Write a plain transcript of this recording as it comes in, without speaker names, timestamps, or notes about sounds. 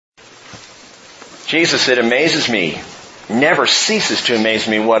Jesus, it amazes me, never ceases to amaze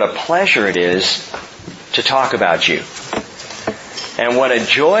me what a pleasure it is to talk about you. And what a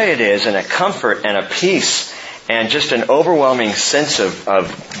joy it is and a comfort and a peace and just an overwhelming sense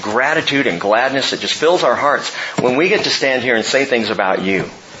of gratitude and gladness that just fills our hearts when we get to stand here and say things about you.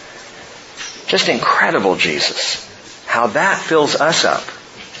 Just incredible, Jesus, how that fills us up.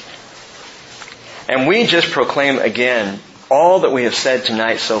 And we just proclaim again all that we have said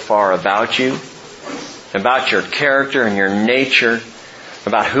tonight so far about you, about your character and your nature,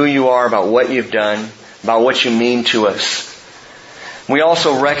 about who you are, about what you've done, about what you mean to us. We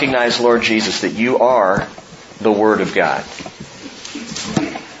also recognize, Lord Jesus, that you are the Word of God.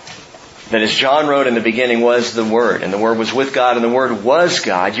 That as John wrote, in the beginning was the Word, and the Word was with God, and the Word was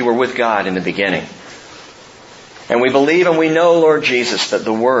God. You were with God in the beginning. And we believe and we know, Lord Jesus, that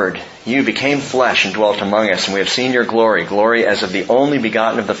the Word, you became flesh and dwelt among us, and we have seen your glory, glory as of the only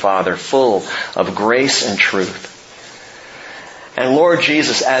begotten of the Father, full of grace and truth. And Lord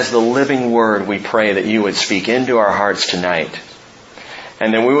Jesus, as the living Word, we pray that you would speak into our hearts tonight,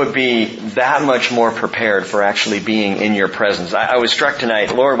 and that we would be that much more prepared for actually being in your presence. I was struck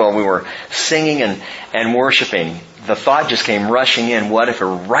tonight, Lord, while we were singing and worshiping, the thought just came rushing in, what if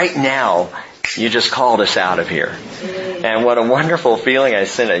right now you just called us out of here? And what a wonderful feeling. I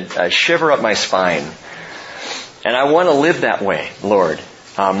sent a shiver up my spine. And I want to live that way, Lord.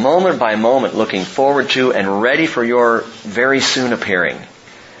 Moment by moment, looking forward to and ready for your very soon appearing.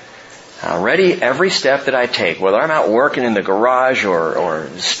 Ready every step that I take, whether I'm out working in the garage or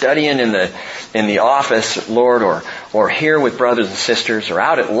studying in the office, Lord, or here with brothers and sisters, or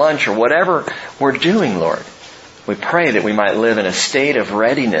out at lunch, or whatever we're doing, Lord. We pray that we might live in a state of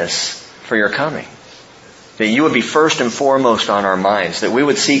readiness for your coming. That you would be first and foremost on our minds. That we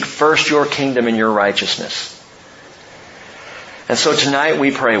would seek first your kingdom and your righteousness. And so tonight we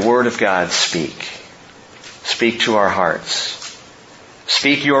pray, Word of God, speak. Speak to our hearts.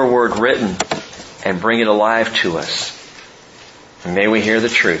 Speak your word written and bring it alive to us. And may we hear the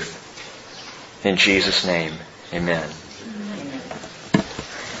truth. In Jesus' name, amen.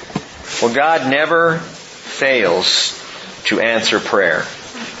 Well, God never fails to answer prayer.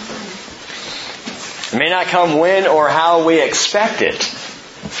 It may not come when or how we expect it,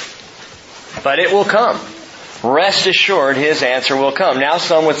 but it will come. Rest assured, His answer will come. Now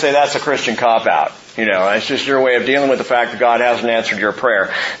some would say that's a Christian cop-out. It's just your way of dealing with the fact that God hasn't answered your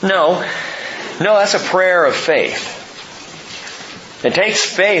prayer. No, that's a prayer of faith. It takes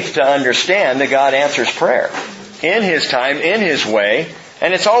faith to understand that God answers prayer in His time, in His way,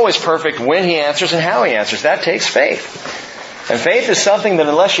 and it's always perfect when He answers and how He answers. That takes faith. And faith is something that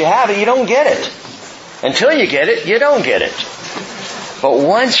unless you have it, you don't get it. Until you get it, you don't get it. But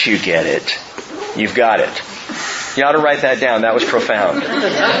once you get it, you've got it. You ought to write that down. That was profound. Can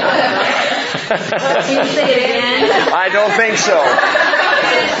you say it again? I don't think so.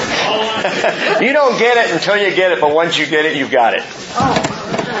 You don't get it until you get it, but once you get it, you've got it.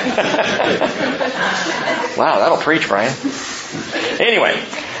 Wow, that'll preach, Brian. Anyway,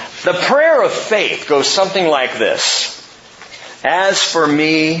 the prayer of faith goes something like this. As for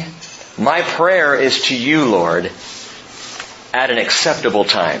me, my prayer is to you, Lord, at an acceptable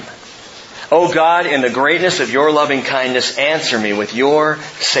time. O God, in the greatness of your loving kindness, answer me with your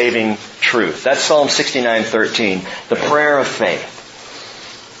saving truth. That's Psalm 69:13, the prayer of faith.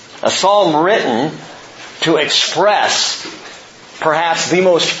 A psalm written to express perhaps the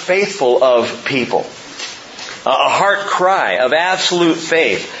most faithful of people. A heart cry of absolute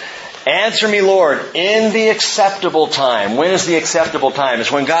faith. Answer me, Lord, in the acceptable time. When is the acceptable time?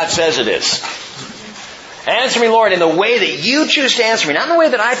 It's when God says it is. Answer me, Lord, in the way that you choose to answer me. Not in the way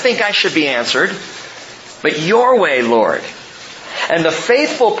that I think I should be answered, but your way, Lord. And the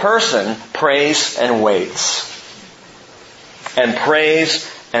faithful person prays and waits. And prays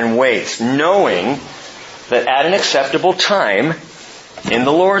and waits, knowing that at an acceptable time, in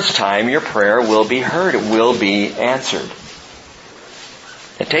the Lord's time, your prayer will be heard. It will be answered.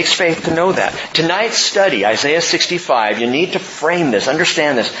 It takes faith to know that. Tonight's study, Isaiah 65, you need to frame this,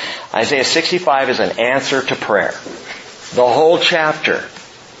 understand this. Isaiah 65 is an answer to prayer. The whole chapter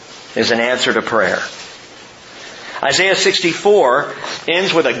is an answer to prayer. Isaiah 64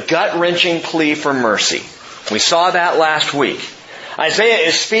 ends with a gut-wrenching plea for mercy. We saw that last week. Isaiah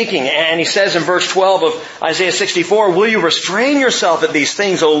is speaking, and he says in verse 12 of Isaiah 64, will you restrain yourself at these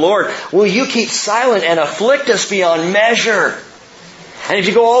things, O Lord? Will you keep silent and afflict us beyond measure? And if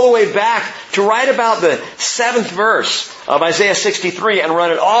you go all the way back to right about the 7th verse of Isaiah 63 and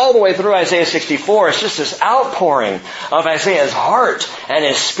run it all the way through Isaiah 64, it's just this outpouring of Isaiah's heart and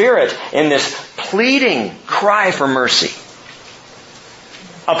his spirit in this pleading cry for mercy.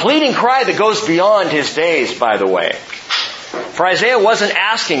 A pleading cry that goes beyond his days, by the way. For Isaiah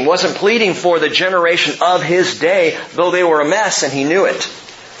wasn't pleading for the generation of his day, though they were a mess and he knew it.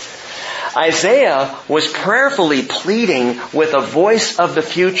 Isaiah was prayerfully pleading with a voice of the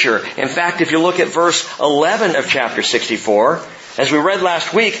future. In fact, if you look at verse 11 of chapter 64, as we read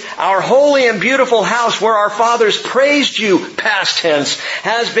last week, our holy and beautiful house where our fathers praised you, past tense,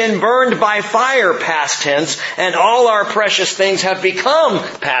 has been burned by fire, past tense, and all our precious things have become,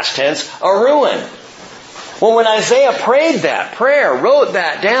 past tense, a ruin. Well, when Isaiah prayed that prayer, wrote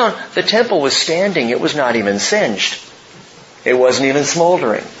that down, the temple was standing. It was not even singed. It wasn't even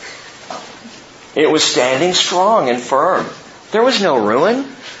smoldering. It was standing strong and firm. There was no ruin.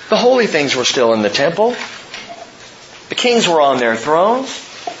 The holy things were still in the temple. The kings were on their thrones.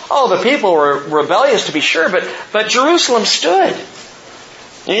 Oh, the people were rebellious to be sure, but Jerusalem stood.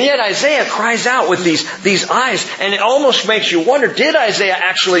 And yet Isaiah cries out with these eyes, and it almost makes you wonder, did Isaiah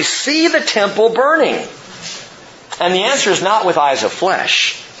actually see the temple burning? And the answer is not with eyes of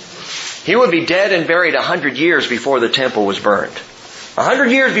flesh. He would be dead and buried 100 years before the temple was burned.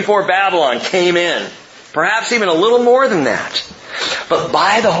 100 years before Babylon came in. Perhaps even a little more than that. But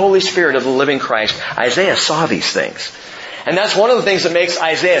by the Holy Spirit of the living Christ, Isaiah saw these things. And that's one of the things that makes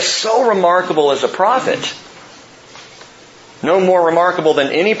Isaiah so remarkable as a prophet. No more remarkable than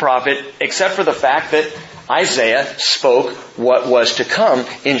any prophet, except for the fact that Isaiah spoke what was to come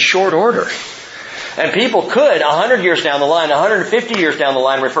in short order. And people could, 100 years down the line, 150 years down the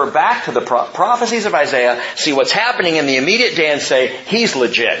line, refer back to the prophecies of Isaiah, see what's happening in the immediate day and say, he's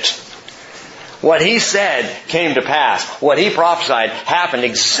legit. What he said came to pass. What he prophesied happened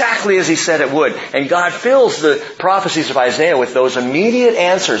exactly as he said it would. And God fills the prophecies of Isaiah with those immediate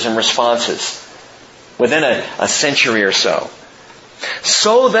answers and responses within a century or so.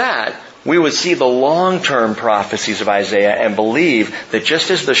 So that we would see the long-term prophecies of Isaiah and believe that just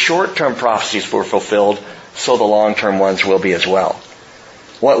as the short-term prophecies were fulfilled, so the long-term ones will be as well.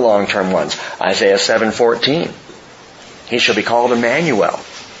 What long-term ones? Isaiah 7:14. He shall be called Emmanuel.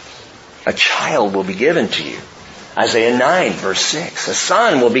 A child will be given to you. Isaiah 9, verse 6. A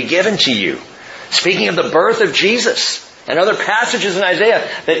son will be given to you. Speaking of the birth of Jesus and other passages in Isaiah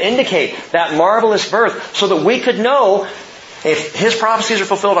that indicate that marvelous birth so that we could know if his prophecies are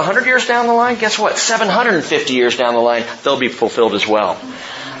fulfilled 100 years down the line, guess what? 750 years down the line, they'll be fulfilled as well.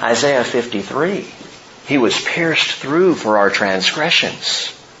 Isaiah 53. He was pierced through for our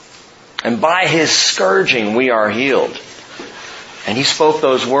transgressions. And by his scourging we are healed. And he spoke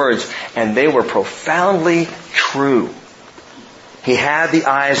those words, and they were profoundly true. He had the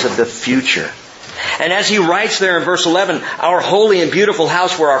eyes of the future. And as he writes there in verse 11, our holy and beautiful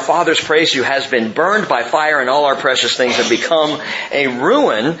house where our fathers praised you has been burned by fire and all our precious things have become a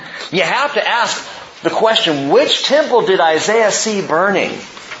ruin. You have to ask the question, which temple did Isaiah see burning?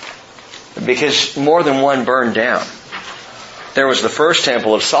 Because more than one burned down. There was the first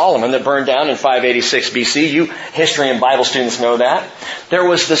temple of Solomon that burned down in 586 BC. You history and Bible students know that. There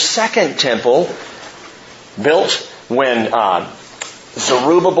was the second temple built when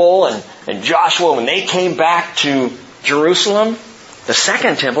Zerubbabel and Joshua, when they came back to Jerusalem. The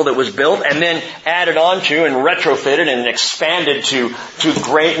second temple that was built and then added on to and retrofitted and expanded to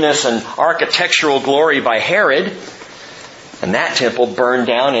greatness and architectural glory by Herod. And that temple burned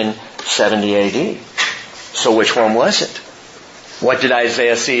down in 70 AD. So which one was it? What did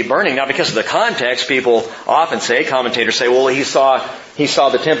Isaiah see burning? Now, because of the context, people often say, commentators say, well, he saw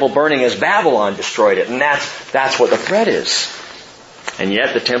the temple burning as Babylon destroyed it. And that's what the threat is. And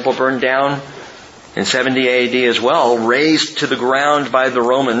yet the temple burned down in 70 AD as well, razed to the ground by the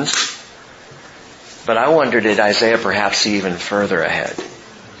Romans. But I wonder, did Isaiah perhaps see even further ahead?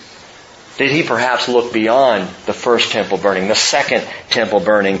 Did he perhaps look beyond the first temple burning, the second temple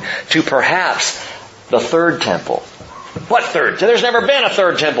burning, to perhaps the third temple? What third? There's never been a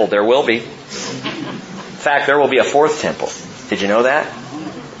third temple. There will be. In fact, there will be a fourth temple. Did you know that?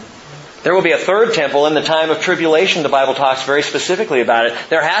 There will be a third temple in the time of tribulation. The Bible talks very specifically about it.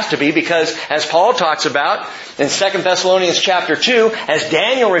 There has to be because, as Paul talks about in 2 Thessalonians chapter 2, as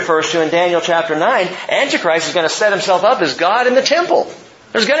Daniel refers to in Daniel chapter 9, Antichrist is going to set himself up as God in the temple.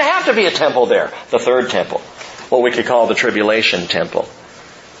 There's going to have to be a temple there. The third temple. What we could call the tribulation temple.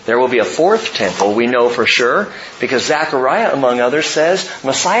 There will be a fourth temple, we know for sure, because Zechariah, among others, says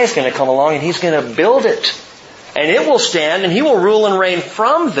Messiah is going to come along and he's going to build it. And it will stand and he will rule and reign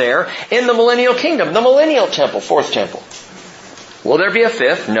from there in the millennial kingdom. The millennial temple, fourth temple. Will there be a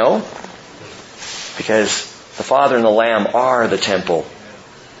fifth? No. Because the Father and the Lamb are the temple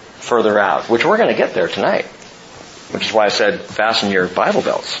further out, which we're going to get there tonight. Which is why I said fasten your Bible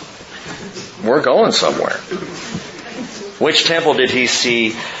belts. We're going somewhere. Which temple did he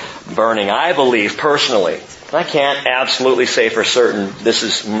see burning? I believe, personally, I can't absolutely say for certain, this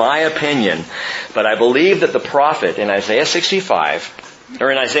is my opinion, but I believe that the prophet in Isaiah 65, or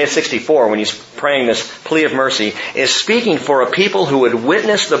in Isaiah 64, when he's praying this plea of mercy, is speaking for a people who would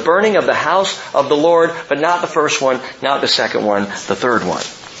witness the burning of the house of the Lord, but not the first one, not the second one, the third one.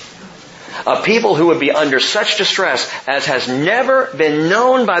 A people who would be under such distress as has never been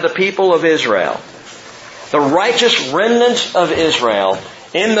known by the people of Israel. The righteous remnant of Israel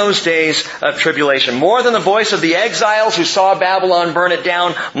in those days of tribulation. More than the voice of the exiles who saw Babylon burn it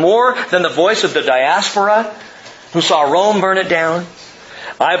down. More than the voice of the diaspora who saw Rome burn it down.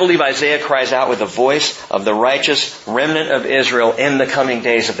 I believe Isaiah cries out with the voice of the righteous remnant of Israel in the coming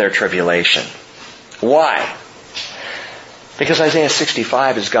days of their tribulation. Why? Because Isaiah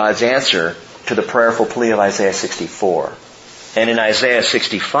 65 is God's answer to the prayerful plea of Isaiah 64. And in Isaiah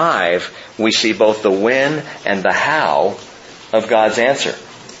 65, we see both the when and the how of God's answer.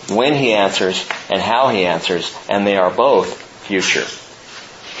 When He answers and how He answers, and they are both future.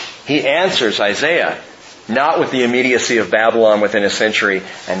 He answers Isaiah not with the immediacy of Babylon within a century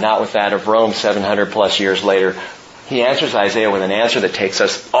and not with that of Rome 700 plus years later. He answers Isaiah with an answer that takes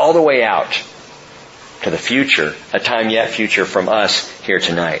us all the way out to the future, a time yet future from us here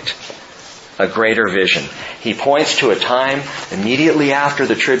tonight. A greater vision. He points to a time immediately after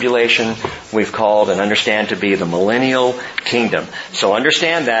the tribulation we've called and understand to be the millennial kingdom. So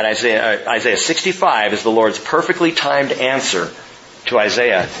understand that Isaiah 65 is the Lord's perfectly timed answer to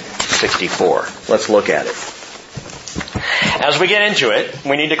Isaiah 64. Let's look at it. As we get into it,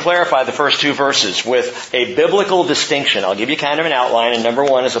 we need to clarify the first two verses with a biblical distinction. I'll give you kind of an outline, and number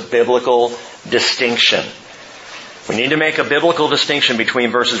one is a biblical distinction. We need to make a biblical distinction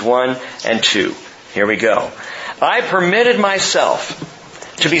between verses 1 and 2. Here we go. I permitted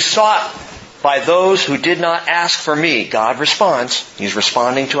myself to be sought by those who did not ask for me. God responds. He's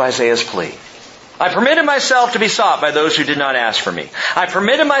responding to Isaiah's plea. I permitted myself to be sought by those who did not ask for me. I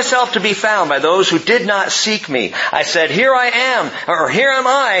permitted myself to be found by those who did not seek me. I said, here I am, or here am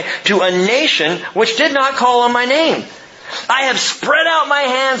I, to a nation which did not call on my name. I have spread out my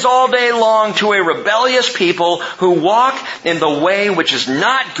hands all day long to a rebellious people who walk in the way which is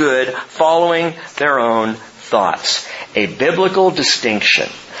not good, following their own thoughts. A biblical distinction.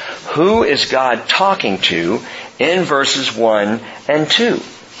 Who is God talking to in verses 1 and 2?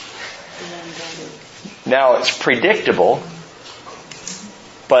 Now, it's predictable,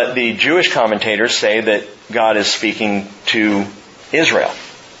 but the Jewish commentators say that God is speaking to Israel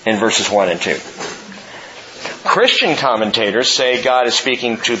in verses 1 and 2. Christian commentators say God is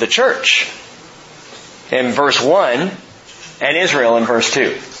speaking to the church in verse 1 and Israel in verse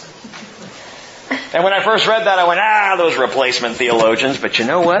 2. And when I first read that, I went, those replacement theologians. But you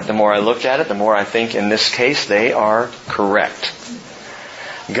know what? The more I looked at it, the more I think in this case they are correct.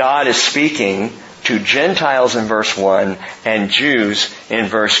 God is speaking to Gentiles in verse 1 and Jews in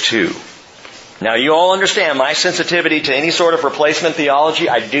verse 2. Now you all understand my sensitivity to any sort of replacement theology.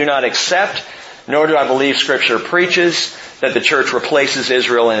 I do not accept, nor do I believe Scripture preaches that the church replaces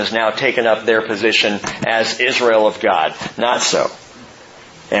Israel and has now taken up their position as Israel of God. Not so.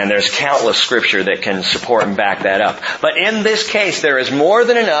 And there's countless Scripture that can support and back that up. But in this case, there is more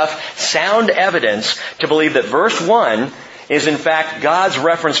than enough sound evidence to believe that verse 1 is in fact God's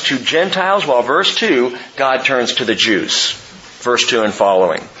reference to Gentiles, while verse 2, God turns to the Jews. Verse 2 and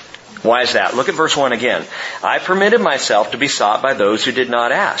following. Why is that? Look at verse 1 again. I permitted myself to be sought by those who did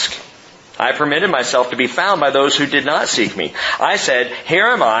not ask. I permitted myself to be found by those who did not seek me. I said, here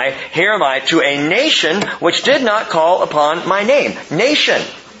am I, to a nation which did not call upon my name. Nation.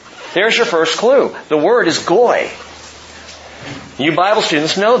 There's your first clue. The word is goy. You Bible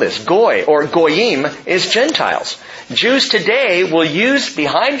students know this. Goy, or goyim, is Gentiles. Jews today will use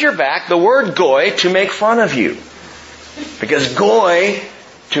behind your back the word goy to make fun of you. Because goy,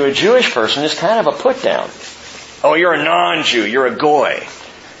 to a Jewish person, is kind of a put down. Oh, you're a non-Jew. You're a goy.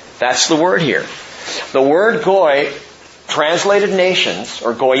 That's the word here. The word goy, translated nations,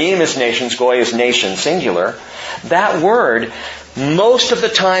 or goyim is nations, goy is nation, singular. That word, most of the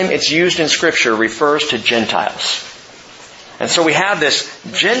time it's used in Scripture, refers to Gentiles. And so we have this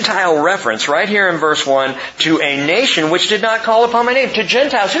Gentile reference right here in verse 1 to a nation which did not call upon my name. To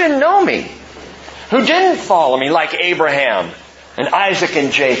Gentiles who didn't know me. Who didn't follow me like Abraham and Isaac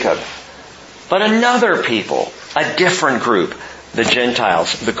and Jacob. But another people, a different group, the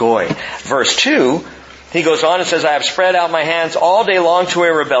Gentiles, the Goy. Verse 2, he goes on and says, I have spread out my hands all day long to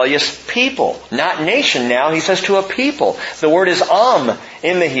a rebellious people. Not nation now, he says to a people. The word is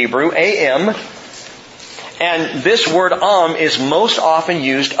in the Hebrew, am. And this word is most often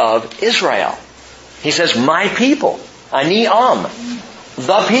used of Israel. He says, my people. Ani am,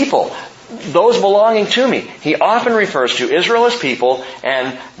 the people, those belonging to me. He often refers to Israel as people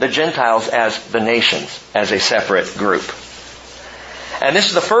and the Gentiles as the nations, as a separate group. And this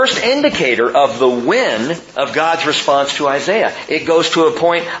is the first indicator of the when of God's response to Isaiah. It goes to a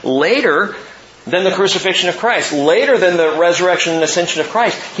point later than the crucifixion of Christ, later than the resurrection and ascension of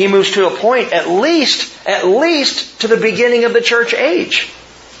Christ. He moves to a point at least to the beginning of the church age.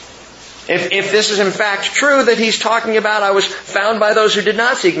 If this is in fact true that he's talking about, I was found by those who did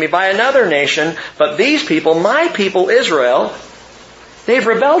not seek me, by another nation, but these people, my people Israel, they've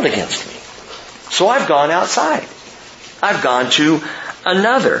rebelled against me. So I've gone outside. I've gone to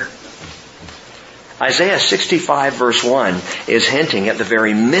another. Isaiah 65 verse 1 is hinting at the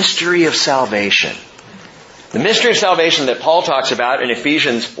very mystery of salvation. The mystery of salvation that Paul talks about in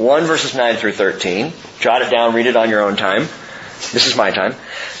Ephesians 1 verses 9 through 13. Jot it down, read it on your own time. This is my time.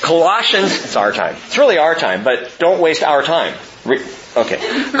 Colossians, it's our time. It's really our time, but don't waste our time. Okay.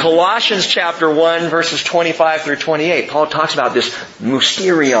 Colossians chapter 1 verses 25 through 28. Paul talks about this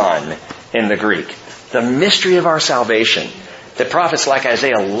mysterion in the Greek. The mystery of our salvation that prophets like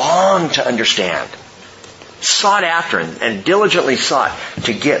Isaiah longed to understand. Sought after and diligently sought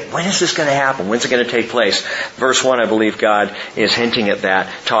to get. When is this going to happen? When's it going to take place? Verse 1, I believe God is hinting at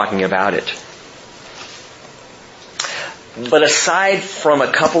that, talking about it. But aside from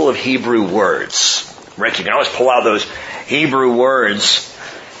a couple of Hebrew words, Rick, you can always pull out those Hebrew words.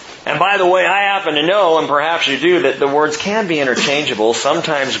 And by the way, I happen to know, and perhaps you do, that the words can be interchangeable.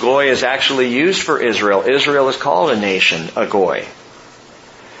 Sometimes goy is actually used for Israel. Israel is called a nation, a goy.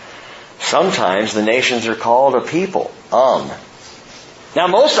 Sometimes the nations are called a people, Now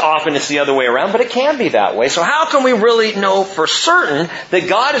most often it's the other way around, but it can be that way. So how can we really know for certain that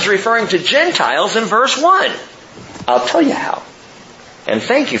God is referring to Gentiles in verse 1? I'll tell you how. And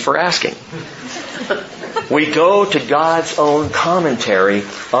thank you for asking. We go to God's own commentary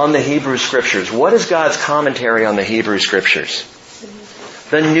on the Hebrew Scriptures. What is God's commentary on the Hebrew Scriptures?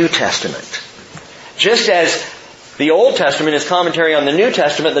 The New Testament. Just as the Old Testament is commentary on the New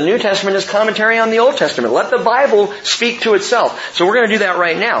Testament is commentary on the Old Testament. Let the Bible speak to itself. So we're going to do that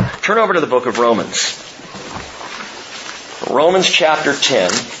right now. Turn over to the book of Romans. Romans chapter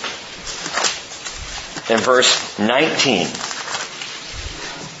 10 and verse 19.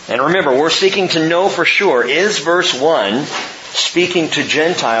 And remember, we're seeking to know for sure, is verse 1 speaking to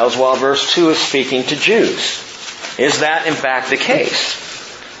Gentiles while verse 2 is speaking to Jews? Is that in fact the case?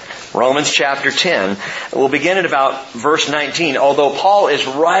 Romans chapter 10. We'll begin at about verse 19. Although Paul is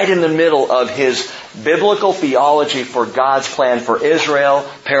right in the middle of his biblical theology for God's plan for Israel,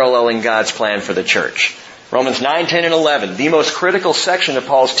 paralleling God's plan for the church. Romans 9, 10, and 11. The most critical section of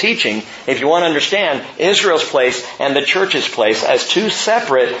Paul's teaching, if you want to understand Israel's place and the church's place as two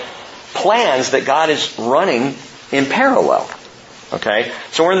separate plans that God is running in parallel. Okay?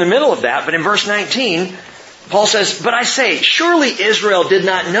 So we're in the middle of that, but in verse 19, Paul says, but I say, surely Israel did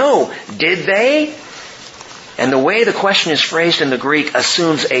not know, did they? And the way the question is phrased in the Greek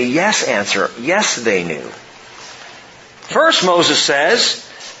assumes a yes answer. Yes, they knew. First, Moses says,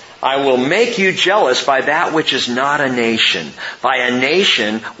 I will make you jealous by that which is not a nation. By a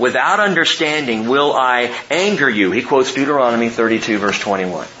nation without understanding will I anger you. He quotes Deuteronomy 32 verse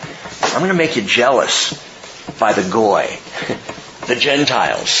 21. I'm going to make you jealous by the goy, the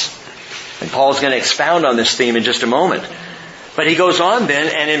Gentiles. And Paul's going to expound on this theme in just a moment. But he goes on then,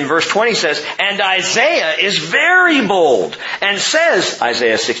 and in verse 20 says, and Isaiah is very bold, and says,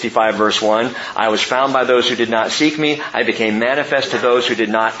 Isaiah 65 verse 1, I was found by those who did not seek me, I became manifest to those who did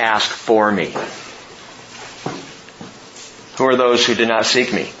not ask for me. Who are those who did not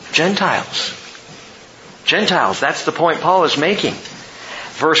seek me? Gentiles. Gentiles, that's the point Paul is making.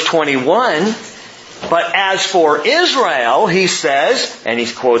 Verse 21, but as for Israel, he says, and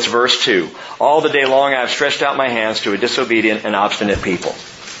he quotes verse 2, all the day long I have stretched out my hands to a disobedient and obstinate people.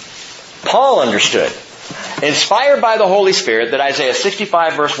 Paul understood, inspired by the Holy Spirit, that Isaiah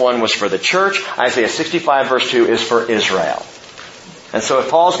 65 verse 1 was for the church, Isaiah 65 verse 2 is for Israel. And so if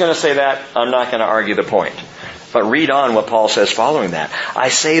Paul's going to say that, I'm not going to argue the point. But read on what Paul says following that. I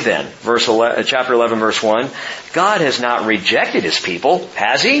say then, chapter 11 verse 1, God has not rejected His people,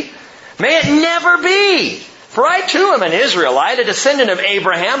 has He? May it never be! For I too am an Israelite, a descendant of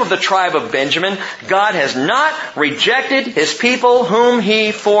Abraham of the tribe of Benjamin. God has not rejected His people whom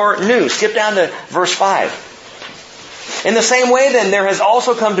He foreknew. Skip down to verse 5. In the same way then, there has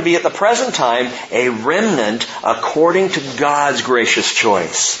also come to be at the present time a remnant according to God's gracious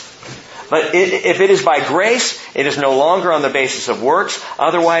choice. But if it is by grace, it is no longer on the basis of works.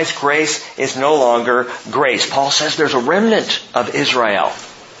 Otherwise, grace is no longer grace. Paul says there's a remnant of Israel.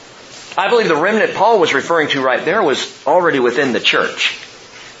 I believe the remnant Paul was referring to right there was already within the church.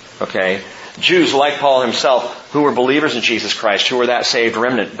 Okay? Jews like Paul himself who were believers in Jesus Christ, who were that saved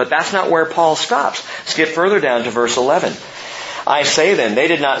remnant. But that's not where Paul stops. Skip further down to verse 11. I say then, they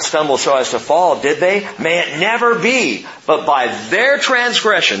did not stumble so as to fall, did they? May it never be. But by their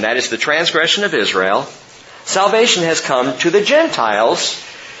transgression, that is the transgression of Israel, salvation has come to the Gentiles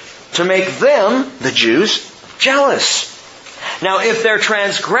to make them, the Jews, jealous. Now, if their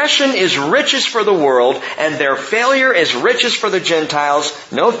transgression is riches for the world, and their failure is riches for the Gentiles,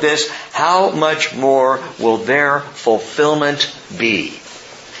 note this, how much more will their fulfillment be?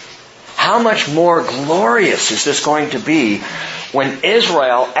 How much more glorious is this going to be when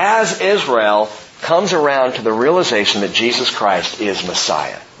Israel, as Israel, comes around to the realization that Jesus Christ is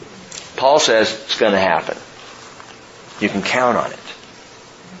Messiah? Paul says it's going to happen. You can count on it.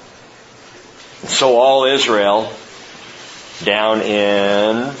 And so all Israel, down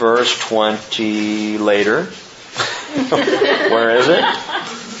in verse 20 later. Where is it?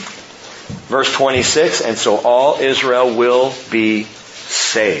 Verse 26, and so all Israel will be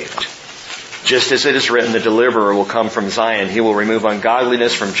saved. Just as it is written, the deliverer will come from Zion. He will remove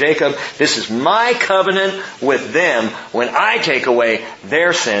ungodliness from Jacob. This is my covenant with them when I take away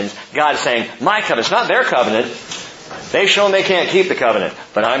their sins. God is saying, my covenant. It's not their covenant. They've shown they can't keep the covenant,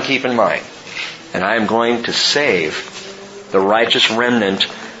 but I'm keeping mine. And I am going to save the righteous remnant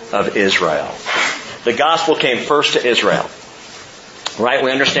of Israel. The gospel came first to Israel. Right?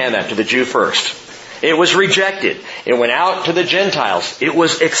 We understand that. To the Jew first. It was rejected. It went out to the Gentiles. It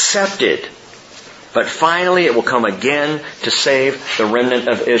was accepted. But finally it will come again to save the remnant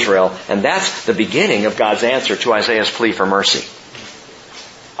of Israel. And that's the beginning of God's answer to Isaiah's plea for mercy.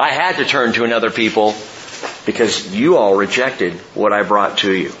 I had to turn to another people because you all rejected what I brought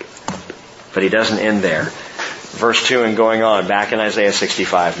to you. But He doesn't end there. Verse 2 and going on, back in Isaiah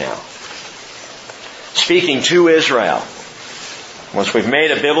 65 now. Speaking to Israel, once we've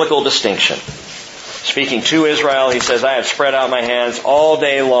made a biblical distinction, speaking to Israel, He says, I have spread out my hands all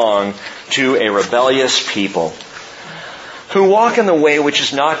day long to a rebellious people who walk in the way which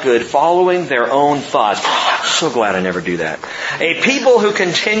is not good, following their own thoughts. Oh, I'm so glad I never do that. A people who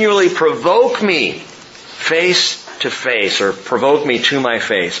continually provoke me face to face, or provoke me to my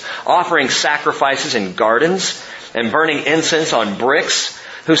face, offering sacrifices in gardens and burning incense on bricks,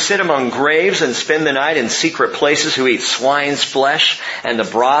 who sit among graves and spend the night in secret places, who eat swine's flesh, and the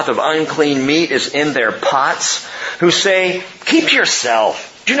broth of unclean meat is in their pots, who say, keep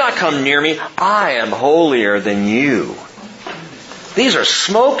yourself, do not come near me, I am holier than you. These are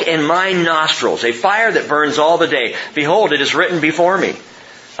smoke in my nostrils, a fire that burns all the day. Behold, it is written before me.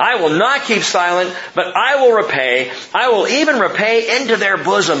 I will not keep silent, but I will repay. I will even repay into their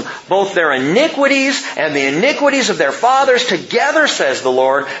bosom both their iniquities and the iniquities of their fathers together, says the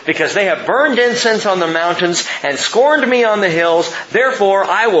Lord, because they have burned incense on the mountains and scorned me on the hills. Therefore,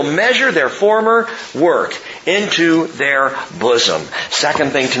 I will measure their former work into their bosom.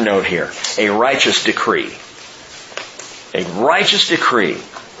 Second thing to note here, a righteous decree. A righteous decree.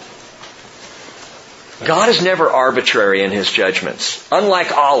 God is never arbitrary in His judgments.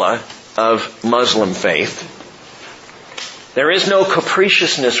 Unlike Allah of Muslim faith, there is no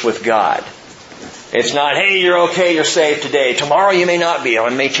capriciousness with God. It's not, hey, you're okay, you're saved today. Tomorrow you may not be. I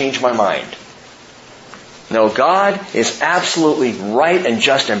may change my mind. No, God is absolutely right and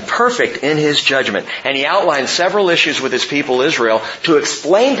just and perfect in His judgment. And He outlined several issues with His people Israel to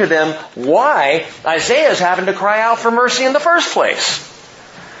explain to them why Isaiah is having to cry out for mercy in the first place.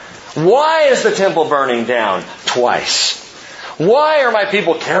 Why is the temple burning down twice? Why are my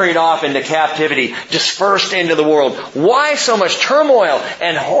people carried off into captivity, dispersed into the world? Why so much turmoil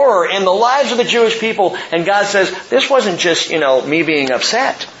and horror in the lives of the Jewish people? And God says, this wasn't just, me being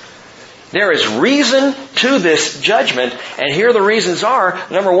upset. There is reason to this judgment, and here the reasons are,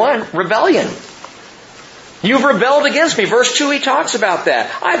 number one, rebellion. You've rebelled against me. Verse 2, He talks about that.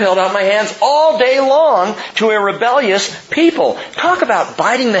 I've held out my hands all day long to a rebellious people. Talk about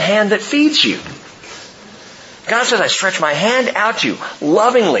biting the hand that feeds you. God says, I stretch my hand out to you,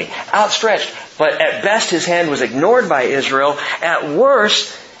 lovingly, outstretched. But at best, His hand was ignored by Israel. At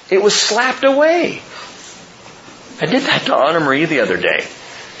worst, it was slapped away. I did that to Anna Marie the other day.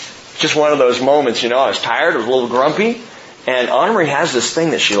 Just one of those moments, I was tired, I was a little grumpy. And Anna Marie has this thing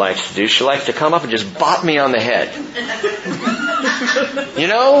that she likes to do. She likes to come up and just bop me on the head.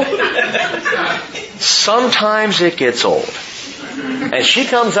 Sometimes it gets old. And she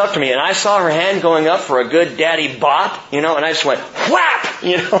comes up to me, and I saw her hand going up for a good daddy bop, and I just went, whap!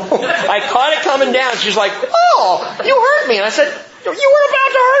 I caught it coming down. She's like, oh, you hurt me. And I said, you were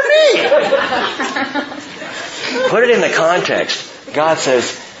about to hurt me. Put it in the context. God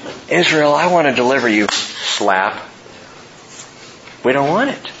says, Israel, I want to deliver you. Slap. We don't want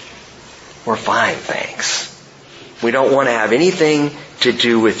it. We're fine, thanks. We don't want to have anything to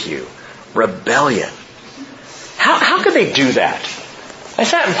do with you. Rebellion. How could they do that? I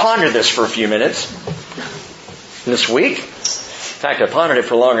sat and pondered this for a few minutes this week. In fact, I pondered it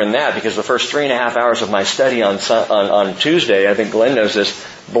for longer than that because the first 3.5 hours of my study on Tuesday, I think Glenn knows this,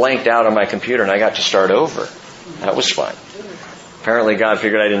 blanked out on my computer and I got to start over. That was fun. Apparently God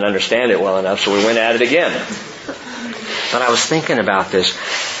figured I didn't understand it well enough, so we went at it again. But I was thinking about this.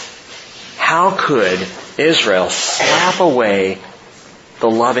 How could Israel slap away the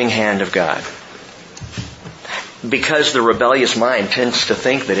loving hand of God? Because the rebellious mind tends to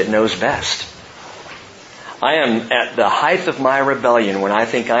think that it knows best. I am at the height of my rebellion when I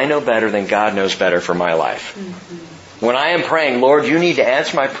think I know better than God knows better for my life. When I am praying, Lord, you need to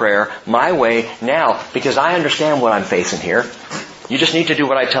answer my prayer my way now because I understand what I'm facing here. You just need to do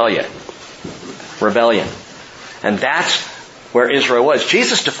what I tell you. Rebellion. And that's where Israel was.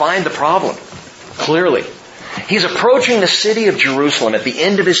 Jesus defined the problem clearly. He's approaching the city of Jerusalem at the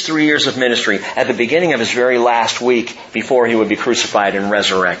end of his 3 years of ministry, at the beginning of his very last week before he would be crucified and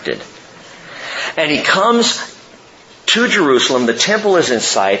resurrected. And he comes to Jerusalem. The temple is in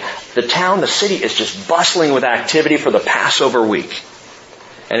sight. The town, the city is just bustling with activity for the Passover week.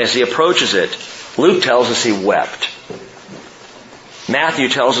 And as he approaches it, Luke tells us he wept. Matthew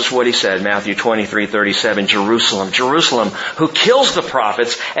tells us what he said, Matthew 23:37, Jerusalem, Jerusalem, who kills the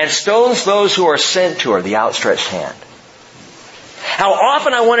prophets and stones those who are sent to her, the outstretched hand. How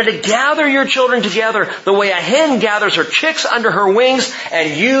often I wanted to gather your children together the way a hen gathers her chicks under her wings,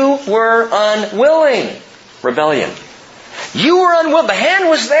 and you were unwilling. Rebellion. You were unwilling. The hand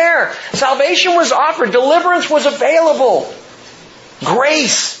was there. Salvation was offered. Deliverance was available.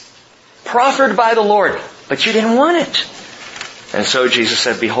 Grace proffered by the Lord. But you didn't want it. And so Jesus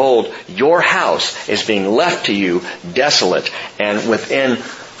said, behold, your house is being left to you desolate. And within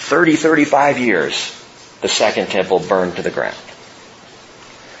 35 years, the second temple burned to the ground.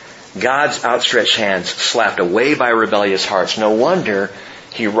 God's outstretched hands slapped away by rebellious hearts. No wonder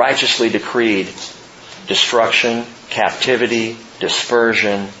he righteously decreed destruction, captivity,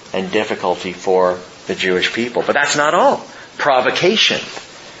 dispersion, and difficulty for the Jewish people. But that's not all. Provocation.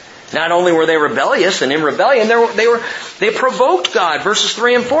 Not only were they rebellious and in rebellion, they provoked God. Verses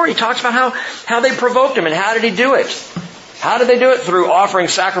 3 and 4, he talks about how they provoked him and how did he do it. How did they do it? Through offering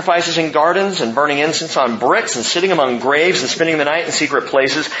sacrifices in gardens and burning incense on bricks and sitting among graves and spending the night in secret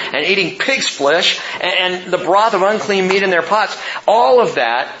places and eating pig's flesh and the broth of unclean meat in their pots. All of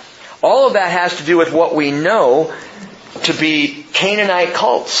that has to do with what we know to be Canaanite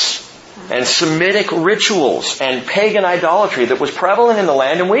cults and Semitic rituals and pagan idolatry that was prevalent in the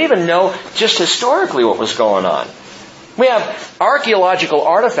land. And we even know just historically what was going on. We have archaeological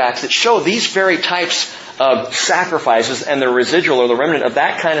artifacts that show these very types of sacrifices and the residual or the remnant of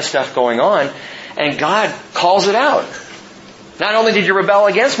that kind of stuff going on. And God calls it out. Not only did you rebel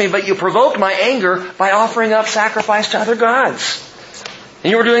against me, but you provoked my anger by offering up sacrifice to other gods.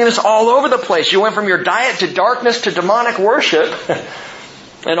 And you were doing this all over the place. You went from your diet to darkness to demonic worship.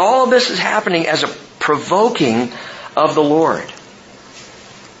 And all of this is happening as a provoking of the Lord.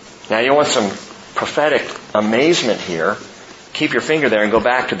 Now you want some prophetic amazement here. Keep your finger there and go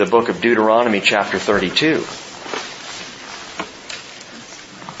back to the book of Deuteronomy chapter 32.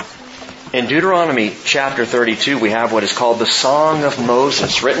 In Deuteronomy chapter 32 we have what is called the Song of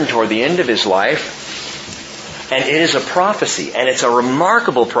Moses, written toward the end of his life. And it is a prophecy. And it's a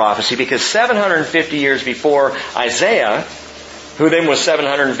remarkable prophecy because 750 years before Isaiah, who then was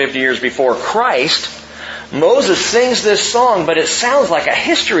 750 years before Christ, Moses sings this song, but it sounds like a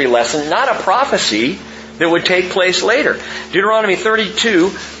history lesson, not a prophecy that would take place later. Deuteronomy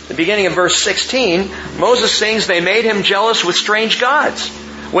 32, the beginning of verse 16, Moses sings, they made him jealous with strange gods.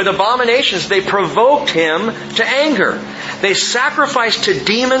 With abominations they provoked him to anger. They sacrificed to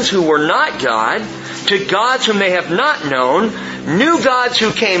demons who were not God, to gods whom they have not known, new gods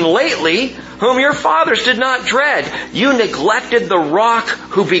who came lately, whom your fathers did not dread. You neglected the rock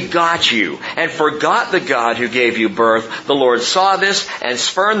who begot you, and forgot the God who gave you birth. The Lord saw this and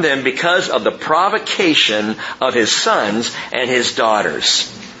spurned them because of the provocation of his sons and his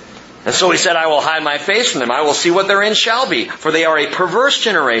daughters. And so he said, I will hide my face from them. I will see what their end shall be. For they are a perverse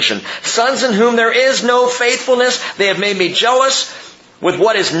generation. Sons in whom there is no faithfulness. They have made me jealous with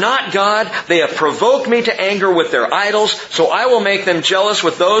what is not God. They have provoked me to anger with their idols. So I will make them jealous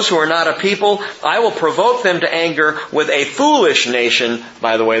with those who are not a people. I will provoke them to anger with a foolish nation.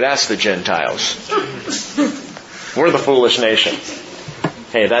 By the way, that's the Gentiles. We're the foolish nation.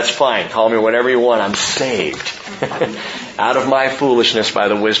 Hey, that's fine. Call me whatever you want. I'm saved. Out of my foolishness by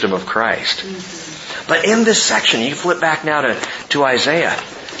the wisdom of Christ. But in this section, you flip back now to Isaiah.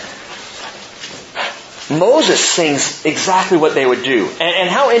 Moses sings exactly what they would do. And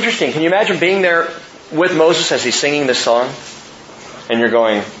how interesting. Can you imagine being there with Moses as he's singing this song? And you're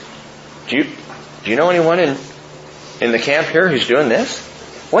going, do you know anyone in the camp here who's doing this?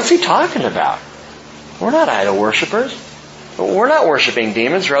 What's he talking about? We're not idol worshipers. We're not worshiping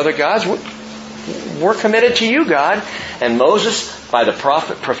demons or other gods. We're committed to you, God. And Moses, by the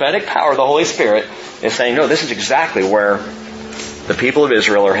prophetic power of the Holy Spirit, is saying, no, this is exactly where the people of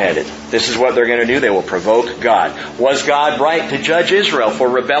Israel are headed. This is what they're going to do. They will provoke God. Was God right to judge Israel for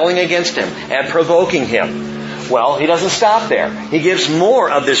rebelling against Him and provoking Him? Well, He doesn't stop there. He gives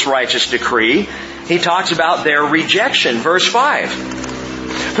more of this righteous decree. He talks about their rejection. Verse 5.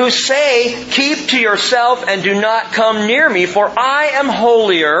 Who say, keep to yourself and do not come near me, for I am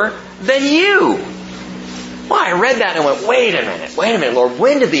holier than you. Well, I read that and I went, wait a minute, Lord,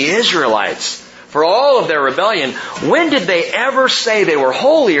 when did the Israelites, for all of their rebellion, when did they ever say they were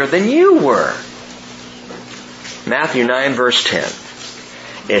holier than you were? Matthew 9 verse 10.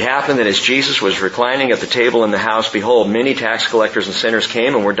 It happened that as Jesus was reclining at the table in the house, behold, many tax collectors and sinners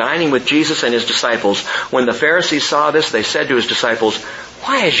came and were dining with Jesus and His disciples. When the Pharisees saw this, they said to His disciples,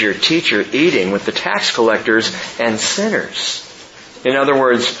 why is your teacher eating with the tax collectors and sinners? In other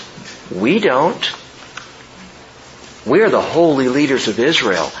words, we don't. We are the holy leaders of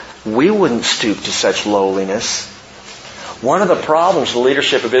Israel. We wouldn't stoop to such lowliness. One of the problems the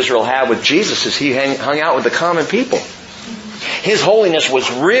leadership of Israel had with Jesus is He hung out with the common people. His holiness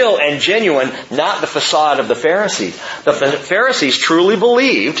was real and genuine, not the facade of the Pharisees. The Pharisees truly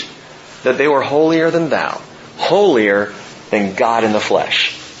believed that they were holier than thou, holier than God in the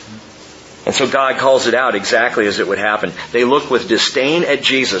flesh. And so God calls it out exactly as it would happen. They look with disdain at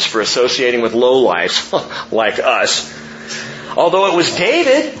Jesus for associating with lowlifes like us. Although it was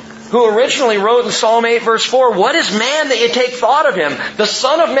David who originally wrote in Psalm 8 verse 4, what is man that you take thought of him? The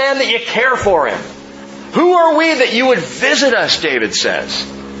Son of Man that you care for him? Who are we that you would visit us, David says.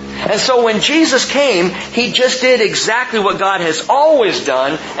 And so when Jesus came, He just did exactly what God has always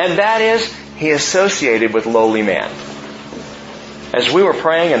done, and that is, He associated with lowly man. As we were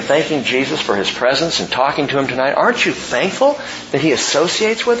praying and thanking Jesus for His presence and talking to Him tonight, aren't you thankful that He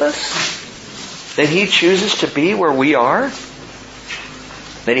associates with us? That He chooses to be where we are?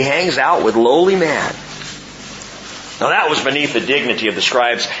 That He hangs out with lowly man? Now that was beneath the dignity of the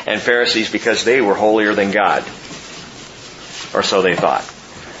scribes and Pharisees because they were holier than God. Or so they thought.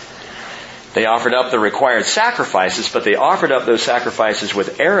 They offered up the required sacrifices, but they offered up those sacrifices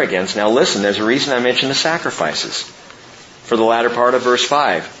with arrogance. Now listen, there's a reason I mentioned the sacrifices. For the latter part of verse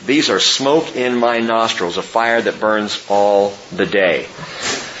 5, these are smoke in my nostrils, a fire that burns all the day.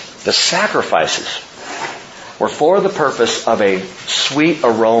 The sacrifices were for the purpose of a sweet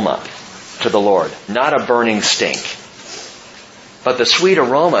aroma to the Lord, not a burning stink. But the sweet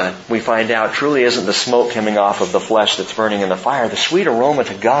aroma, we find out, truly isn't the smoke coming off of the flesh that's burning in the fire. The sweet aroma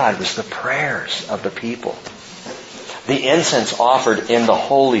to God was the prayers of the people. The incense offered in the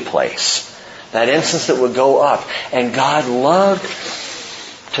holy place. That incense that would go up. And God loved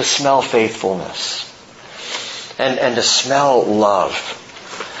to smell faithfulness. And to smell love.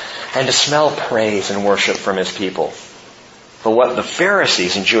 And to smell praise and worship from His people. But what the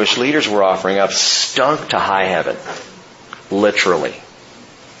Pharisees and Jewish leaders were offering up stunk to high heaven. Literally.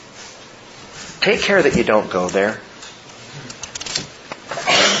 Take care that you don't go there.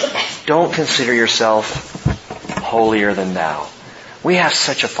 Don't consider yourself holier than thou. We have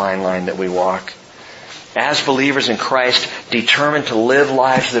such a fine line that we walk. As believers in Christ, determined to live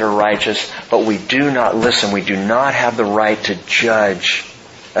lives that are righteous, but we do not listen. We do not have the right to judge,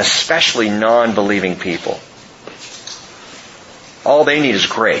 especially non-believing people. All they need is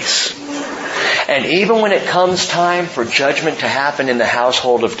grace. And even when it comes time for judgment to happen in the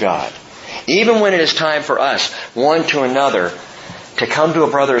household of God, even when it is time for us, one to another, to come to a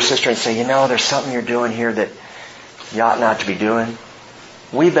brother or sister and say, there's something you're doing here that you ought not to be doing,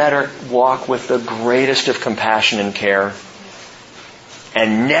 we better walk with the greatest of compassion and care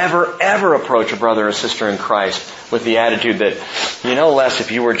and never ever approach a brother or sister in Christ with the attitude that, Les,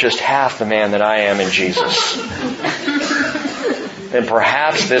 if you were just half the man that I am in Jesus, then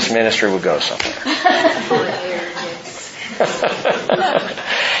perhaps this ministry would go somewhere.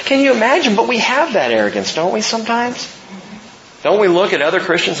 Can you imagine? But we have that arrogance, don't we, sometimes? Don't we look at other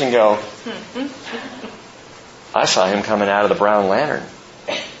Christians and go, I saw him coming out of the Brown Lantern.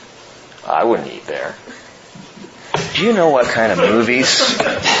 I wouldn't eat there. Do you know what kind of movies?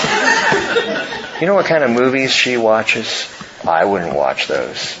 You know what kind of movies she watches? I wouldn't watch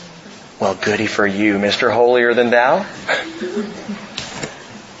those. Well, goody for you, Mr. Holier Than Thou.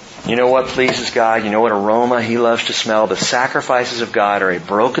 You know what pleases God? You know what aroma He loves to smell? The sacrifices of God are a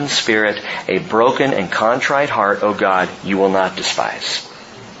broken spirit, a broken and contrite heart, O God, you will not despise.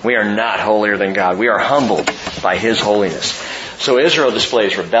 We are not holier than God. We are humbled by His holiness. So Israel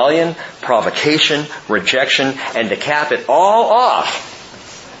displays rebellion, provocation, rejection, and to cap it all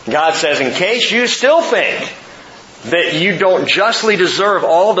off, God says, in case you still think that you don't justly deserve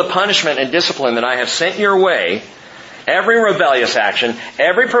all the punishment and discipline that I have sent your way, every rebellious action,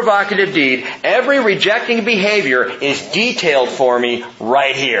 every provocative deed, every rejecting behavior is detailed for me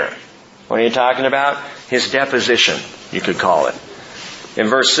right here. What are you talking about? His deposition, you could call it. In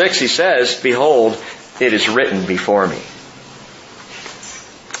verse 6 He says, behold, it is written before me.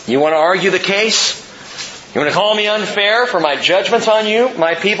 You want to argue the case? You want to call me unfair for my judgments on you,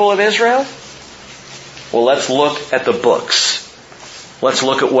 my people of Israel? Well, let's look at the books. Let's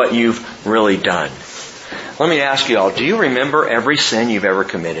look at what you've really done. Let me ask you all, do you remember every sin you've ever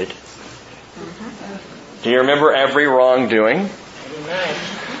committed? Do you remember every wrongdoing?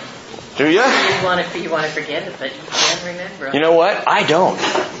 Do you? You want to forget it, but you can't remember. You know what? I don't.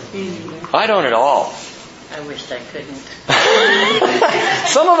 I don't at all. I wish I couldn't.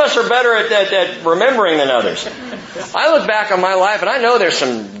 Some of us are better at remembering than others. I look back on my life and I know there's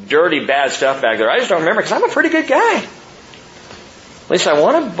some dirty, bad stuff back there. I just don't remember because I'm a pretty good guy. At least I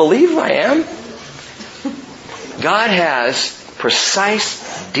want to believe I am. God has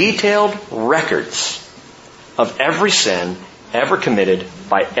precise, detailed records of every sin ever committed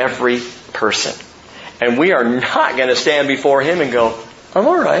by every person. And we are not going to stand before Him and go, I'm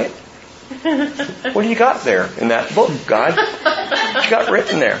all right. What do you got there in that book, God? What you got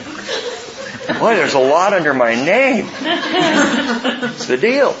written there? Boy, there's a lot under my name. It's the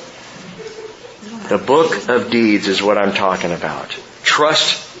deal. The book of deeds is what I'm talking about.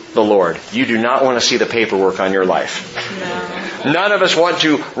 Trust the Lord. You do not want to see the paperwork on your life. No. None of us want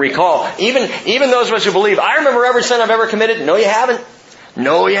to recall. Even those of us who believe, I remember every sin I've ever committed. No, you haven't.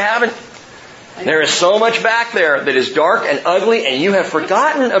 No, you haven't. There is so much back there that is dark and ugly, and you have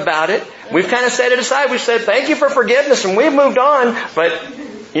forgotten about it. We've kind of set it aside. We've said, thank you for forgiveness, and we've moved on. But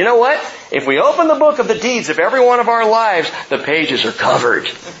you know what? If we open the book of the deeds of every one of our lives, the pages are covered.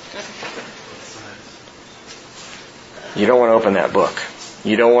 You don't want to open that book.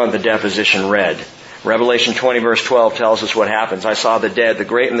 You don't want the deposition read. Revelation 20 verse 12 tells us what happens. I saw the dead, the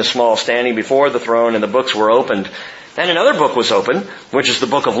great and the small, standing before the throne, and the books were opened. And another book was opened, which is the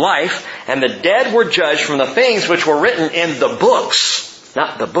book of life, and the dead were judged from the things which were written in the books,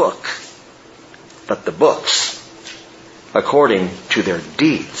 not the book, but the books, according to their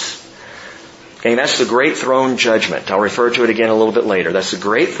deeds. Okay, that's the great throne judgment. I'll refer to it again a little bit later. That's the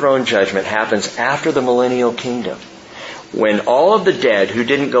great throne judgment happens after the millennial kingdom. When all of the dead who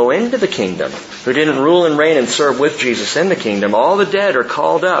didn't go into the kingdom, who didn't rule and reign and serve with Jesus in the kingdom, all the dead are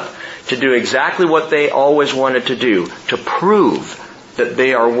called up to do exactly what they always wanted to do, to prove that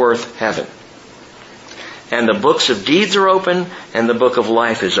they are worth heaven. And the books of deeds are open, and the book of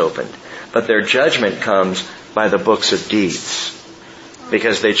life is opened. But their judgment comes by the books of deeds,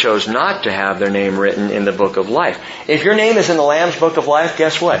 because they chose not to have their name written in the book of life. If your name is in the Lamb's book of life,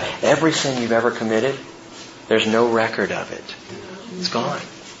 guess what? Every sin you've ever committed, there's no record of it. It's gone.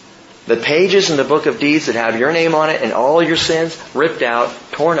 The pages in the book of deeds that have your name on it and all your sins ripped out,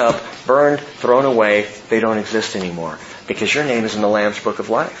 torn up, burned, thrown away, they don't exist anymore. Because your name is in the Lamb's book of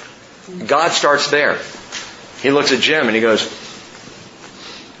life. God starts there. He looks at Jim and he goes,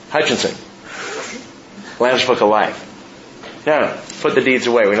 Hutchinson, Lamb's book of life. No, put the deeds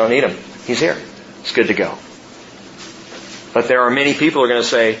away. We don't need them. He's here. It's good to go. But there are many people who are going to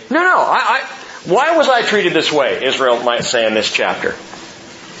say, no, why was I treated this way? Israel might say in this chapter.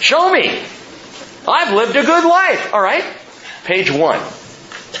 Show me. I've lived a good life. All right. Page 1.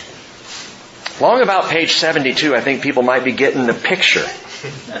 Long about page 72, I think people might be getting the picture.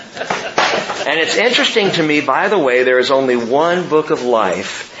 And it's interesting to me, by the way, there is only one book of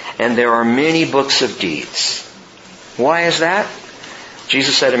life, and there are many books of deeds. Why is that?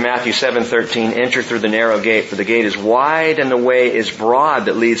 Jesus said in Matthew 7:13, enter through the narrow gate, for the gate is wide and the way is broad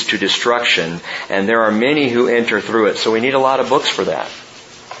that leads to destruction, and there are many who enter through it. So we need a lot of books for that.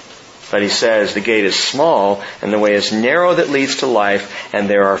 But he says the gate is small and the way is narrow that leads to life, and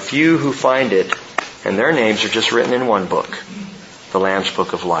there are few who find it, and their names are just written in one book, the Lamb's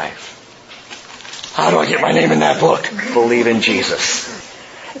book of life. How do I get my name in that book? Believe in Jesus.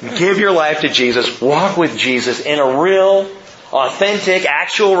 Give your life to Jesus. Walk with Jesus in a real, authentic,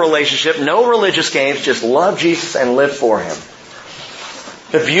 actual relationship. No religious games. Just love Jesus and live for Him.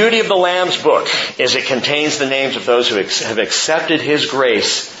 The beauty of the Lamb's book is it contains the names of those who have accepted His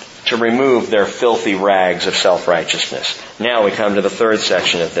grace to remove their filthy rags of self-righteousness. Now we come to the third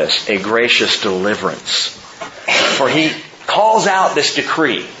section of this, a gracious deliverance. For He calls out this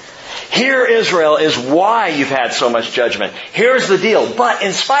decree. Here, Israel, is why you've had so much judgment. Here's the deal. But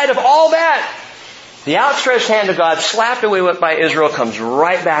in spite of all that, the outstretched hand of God slapped away by Israel comes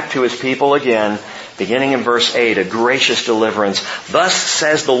right back to His people again, beginning in verse 8, a gracious deliverance. Thus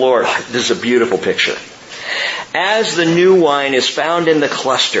says the Lord. This is a beautiful picture. As the new wine is found in the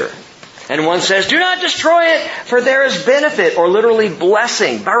cluster, and one says, do not destroy it, for there is benefit, or literally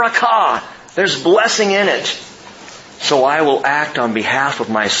blessing, barakah. There's blessing in it. So I will act on behalf of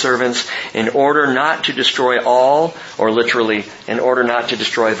my servants in order not to destroy all, or literally, in order not to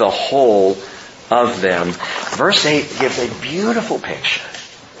destroy the whole of them. Verse 8 gives a beautiful picture.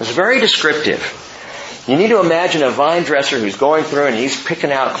 It's very descriptive. You need to imagine a vine dresser who's going through and he's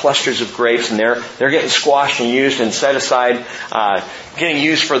picking out clusters of grapes, and they're getting squashed and used and set aside, getting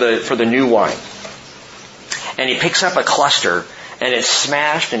used for the new wine. And he picks up a cluster, and it's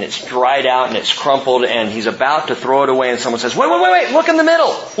smashed and it's dried out and it's crumpled, and he's about to throw it away, and someone says, wait, look in the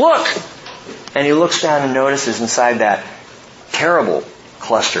middle, look! And he looks down and notices inside that terrible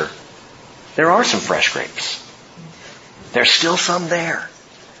cluster, there are some fresh grapes. There's still some there.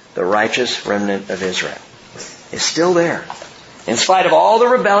 The righteous remnant of Israel is still there. In spite of all the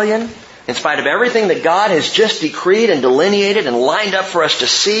rebellion, in spite of everything that God has just decreed and delineated and lined up for us to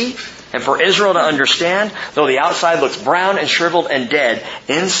see and for Israel to understand, though the outside looks brown and shriveled and dead,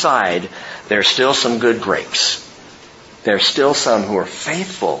 inside there's still some good grapes. There's still some who are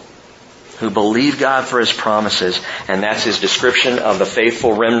faithful, who believe God for His promises, and that's His description of the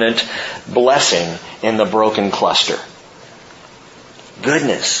faithful remnant blessing in the broken cluster.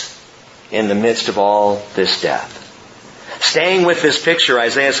 Goodness in the midst of all this death. Staying with this picture,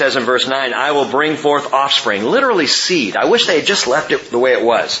 Isaiah says in verse 9, I will bring forth offspring, literally seed. I wish they had just left it the way it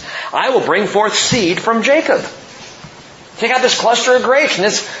was. I will bring forth seed from Jacob. Take out this cluster of grapes, and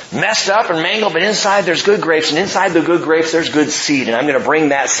it's messed up and mangled, but inside there's good grapes, and inside the good grapes there's good seed, and I'm going to bring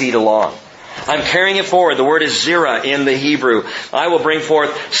that seed along. I'm carrying it forward. The word is zirah in the Hebrew. I will bring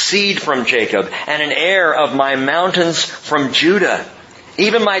forth seed from Jacob, and an heir of my mountains from Judah.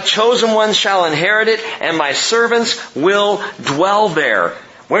 Even my chosen ones shall inherit it, and my servants will dwell there.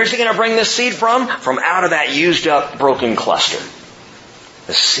 Where's He going to bring this seed from? From out of that used up, broken cluster.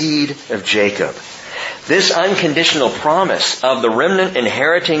 The seed of Jacob. This unconditional promise of the remnant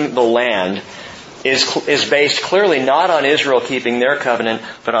inheriting the land is based clearly not on Israel keeping their covenant,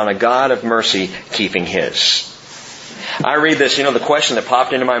 but on a God of mercy keeping His. I read this, the question that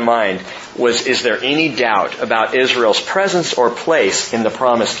popped into my mind was, is there any doubt about Israel's presence or place in the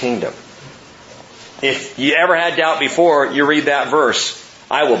promised kingdom? If you ever had doubt before, you read that verse.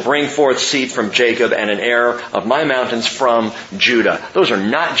 I will bring forth seed from Jacob and an heir of my mountains from Judah. Those are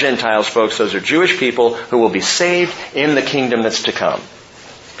not Gentiles, folks. Those are Jewish people who will be saved in the kingdom that's to come.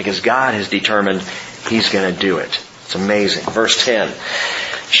 Because God has determined He's going to do it. It's amazing. Verse 10.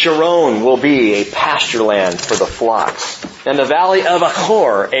 Sharon will be a pasture land for the flocks, and the valley of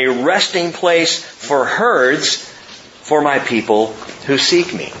Achor a resting place for herds for my people who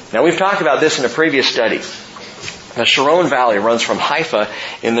seek me. Now we've talked about this in a previous study. The Sharon Valley runs from Haifa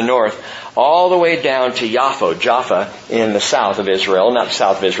in the north all the way down to Jaffa in the south of Israel. Not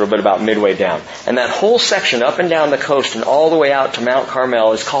south of Israel, but about midway down. And that whole section up and down the coast and all the way out to Mount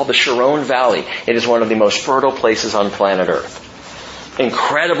Carmel is called the Sharon Valley. It is one of the most fertile places on planet Earth.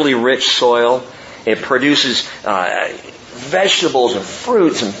 Incredibly rich soil. It produces vegetables and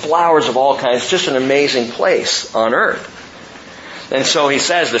fruits and flowers of all kinds. Just an amazing place on earth. And so he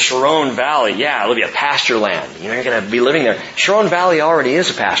says the Sharon Valley, it'll be a pasture land. You're going to be living there. Sharon Valley already is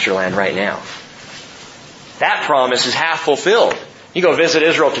a pasture land right now. That promise is half fulfilled. You go visit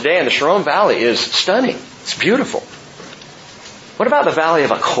Israel today and the Sharon Valley is stunning. It's beautiful. What about the Valley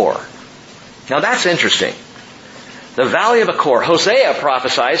of Achor? Now that's interesting. The Valley of Achor. Hosea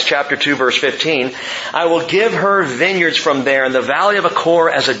prophesies, chapter 2, verse 15, I will give her vineyards from there in the Valley of Achor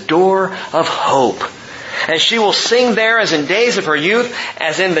as a door of hope. And she will sing there as in days of her youth,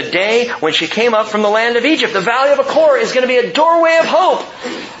 as in the day when she came up from the land of Egypt. The Valley of Achor is going to be a doorway of hope.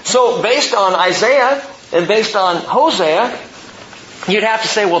 So based on Isaiah and based on Hosea, you'd have to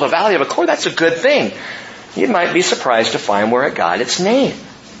say, well, the Valley of Achor, that's a good thing. You might be surprised to find where it got its name.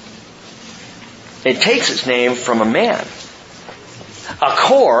 It takes its name from a man.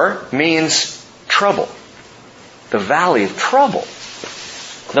 Achor means trouble. The valley of trouble.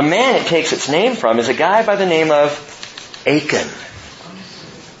 The man it takes its name from is a guy by the name of Achan.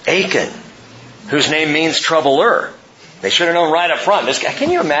 Achan, whose name means troubler. They should have known right up front.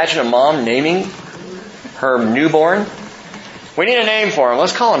 Can you imagine a mom naming her newborn? We need a name for him.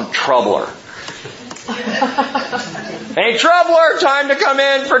 Let's call him Troubler. Hey, Troubler, time to come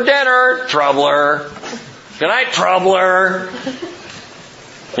in for dinner. Troubler. Good night, Troubler.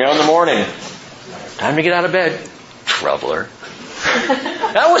 In the morning. Time to get out of bed. Troubler.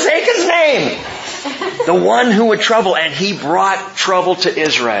 That was Achan's name. The one who would trouble. And he brought trouble to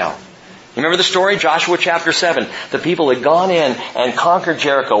Israel. You remember the story? Joshua chapter 7. The people had gone in and conquered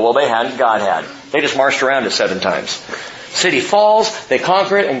Jericho. Well, they hadn't. God had. They just marched around it 7 times. City falls. They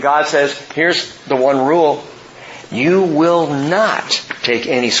conquer it. And God says, here's the one rule. You will not take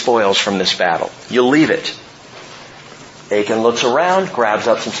any spoils from this battle. You'll leave it. Achan looks around, grabs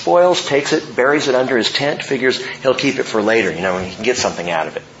up some spoils, takes it, buries it under his tent, figures he'll keep it for later, when he can get something out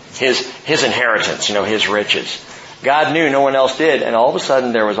of it. His inheritance, his riches. God knew no one else did, and all of a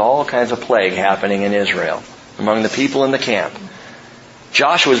sudden there was all kinds of plague happening in Israel among the people in the camp.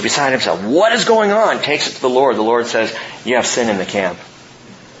 Joshua was beside himself. What is going on? Takes it to the Lord. The Lord says, you have sin in the camp.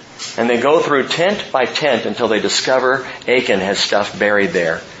 And they go through tent by tent until they discover Achan has stuff buried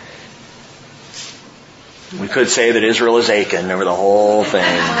there. We could say that Israel is Achan over the whole thing.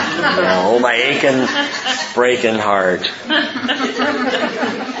 Oh, my Achan breaking heart.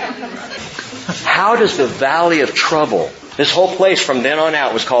 How does the valley of trouble, this whole place from then on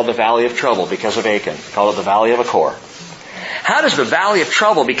out was called the valley of trouble because of Achan. Called it the valley of Achor. How does the valley of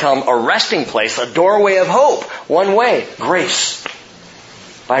trouble become a resting place, a doorway of hope? One way, grace.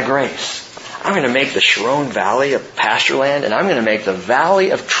 By grace. I'm going to make the Sharon Valley a pasture land, and I'm going to make the valley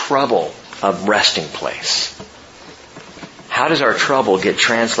of trouble a resting place. How does our trouble get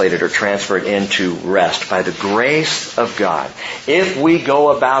translated or transferred into rest? By the grace of God. If we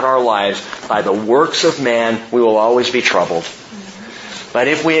go about our lives by the works of man, we will always be troubled. But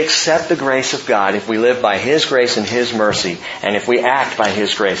if we accept the grace of God, if we live by His grace and His mercy, and if we act by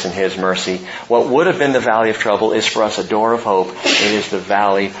His grace and His mercy, what would have been the valley of trouble is for us a door of hope. It is the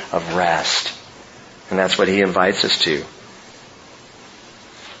valley of rest. And that's what He invites us to.